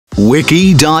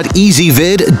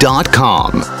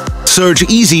Wiki.ezvid.com. Search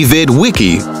EasyVid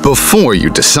Wiki before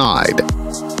you decide.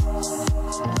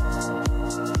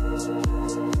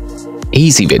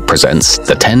 EasyVid presents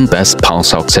the 10 best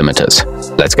pulse oximeters.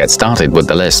 Let's get started with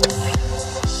the list.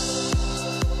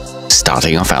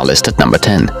 Starting off our list at number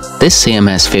 10, this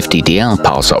CMS 50DL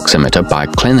pulse oximeter by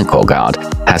Clinical Guard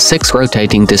has 6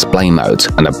 rotating display modes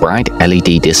and a bright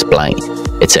LED display.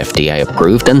 It's FDA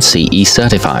approved and CE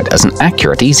certified as an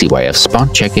accurate, easy way of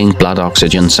spot checking blood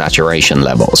oxygen saturation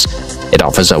levels. It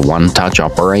offers a one-touch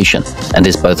operation and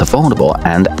is both affordable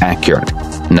and accurate.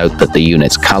 Note that the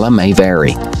unit's color may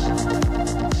vary.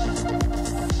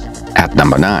 At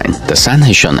number 9, the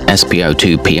Sanheshun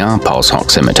SpO2 PR pulse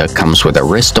oximeter comes with a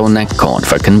wrist or neck cord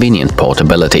for convenient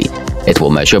portability. It will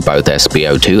measure both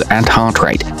SpO2 and heart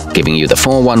rate, giving you the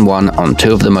 411 on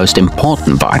 2 of the most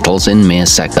important vitals in mere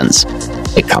seconds.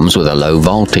 It comes with a low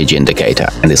voltage indicator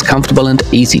and is comfortable and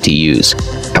easy to use.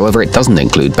 However, it doesn't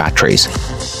include batteries.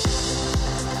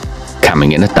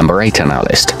 Coming in at number 8 on our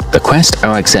list, the Quest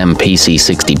OXM-PC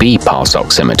 60B pulse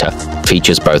oximeter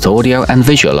features both audio and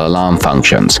visual alarm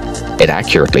functions. It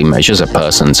accurately measures a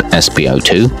person's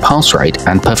SpO2, pulse rate,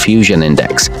 and perfusion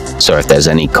index, so if there's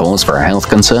any cause for a health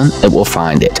concern, it will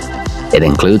find it. It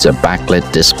includes a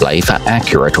backlit display for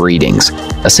accurate readings,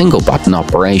 a single-button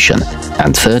operation,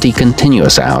 and 30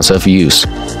 continuous hours of use.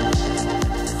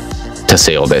 To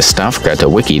see all this stuff, go to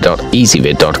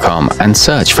wiki.ezvid.com and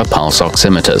search for pulse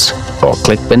oximeters, or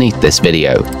click beneath this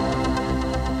video.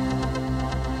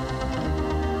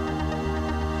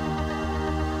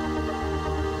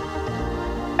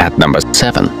 At number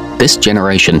 7, this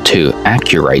Generation 2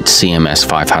 Acc U Rate CMS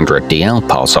 500DL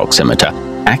pulse oximeter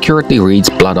accurately reads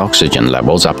blood oxygen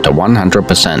levels up to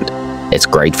 100%. It's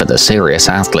great for the serious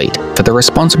athlete, for the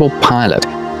responsible pilot,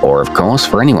 or of course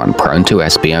for anyone prone to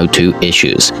SpO2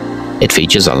 issues. It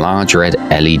features a large red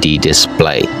LED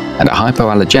display and a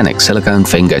hypoallergenic silicone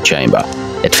finger chamber.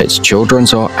 It fits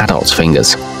children's or adults'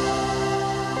 fingers.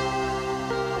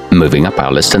 Moving up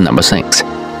our list to number 6.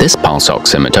 This pulse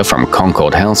oximeter from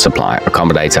Concord Health Supply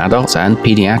accommodates adults and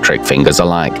pediatric fingers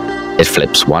alike. It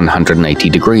flips 180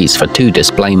 degrees for 2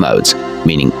 display modes,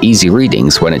 meaning easy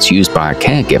readings when it's used by a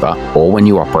caregiver or when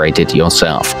you operate it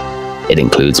yourself. It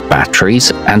includes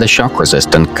batteries and a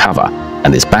shock-resistant cover,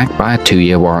 and is backed by a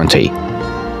 2-year warranty.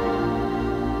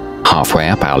 Halfway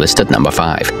up our list at number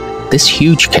 5. This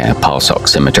HUGECARE pulse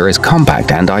oximeter is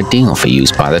compact and ideal for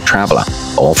use by the traveler,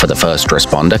 or for the first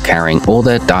responder carrying all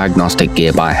their diagnostic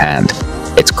gear by hand.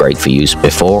 It's great for use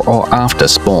before or after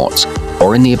sports,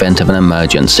 or in the event of an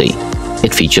emergency.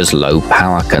 It features low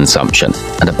power consumption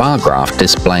and a bar graph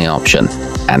display option,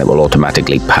 and it will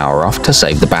automatically power off to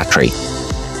save the battery.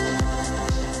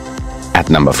 At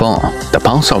number 4, the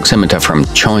pulse oximeter from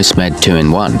ChoiceMed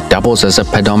 2-in-1 doubles as a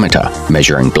pedometer,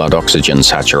 measuring blood oxygen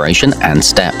saturation and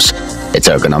steps. It's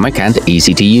ergonomic and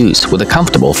easy to use, with a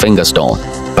comfortable finger stall.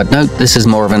 But note, this is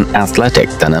more of an athletic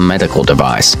than a medical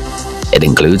device. It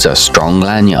includes a strong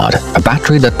lanyard, a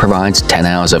battery that provides 10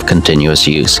 hours of continuous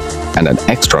use, and an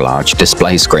extra-large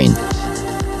display screen.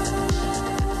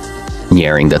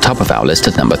 Nearing the top of our list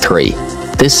at number 3.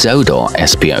 This ZODORE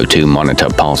SpO2 monitor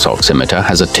pulse oximeter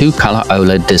has a 2-color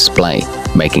OLED display,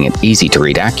 making it easy to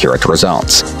read accurate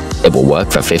results. It will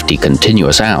work for 50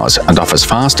 continuous hours and offers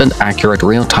fast and accurate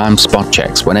real-time spot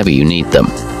checks whenever you need them.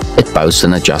 It boasts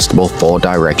an adjustable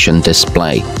 4-direction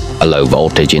display, a low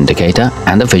voltage indicator,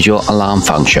 and a visual alarm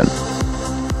function.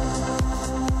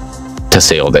 To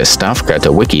see all this stuff, go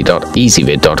to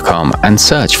wiki.ezvid.com and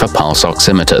search for pulse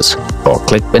oximeters, or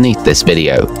click beneath this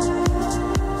video.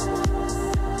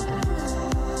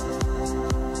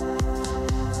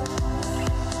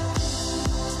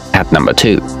 At number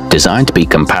 2, designed to be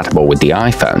compatible with the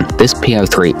iPhone, this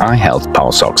Po3 Eye Health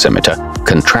pulse oximeter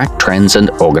can track trends and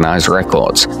organize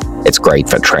records. It's great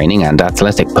for training and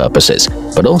athletic purposes,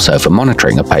 but also for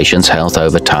monitoring a patient's health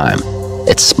over time.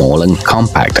 It's small and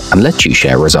compact and lets you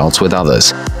share results with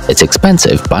others. It's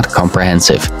expensive but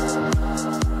comprehensive.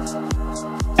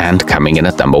 And coming in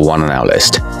at number 1 on our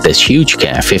list, this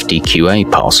HUGECARE 50QA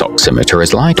pulse oximeter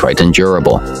is lightweight and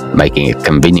durable, making it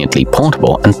conveniently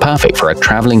portable and perfect for a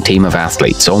traveling team of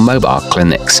athletes or mobile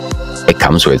clinics. It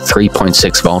comes with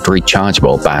 3.6-volt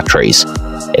rechargeable batteries.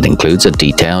 It includes a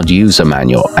detailed user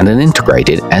manual and an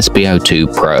integrated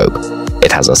SpO2 probe.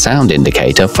 It has a sound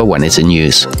indicator for when it's in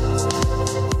use.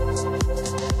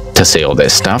 To see all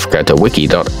this stuff, go to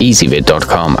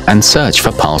wiki.ezvid.com and search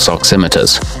for pulse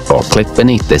oximeters, or click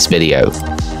beneath this video.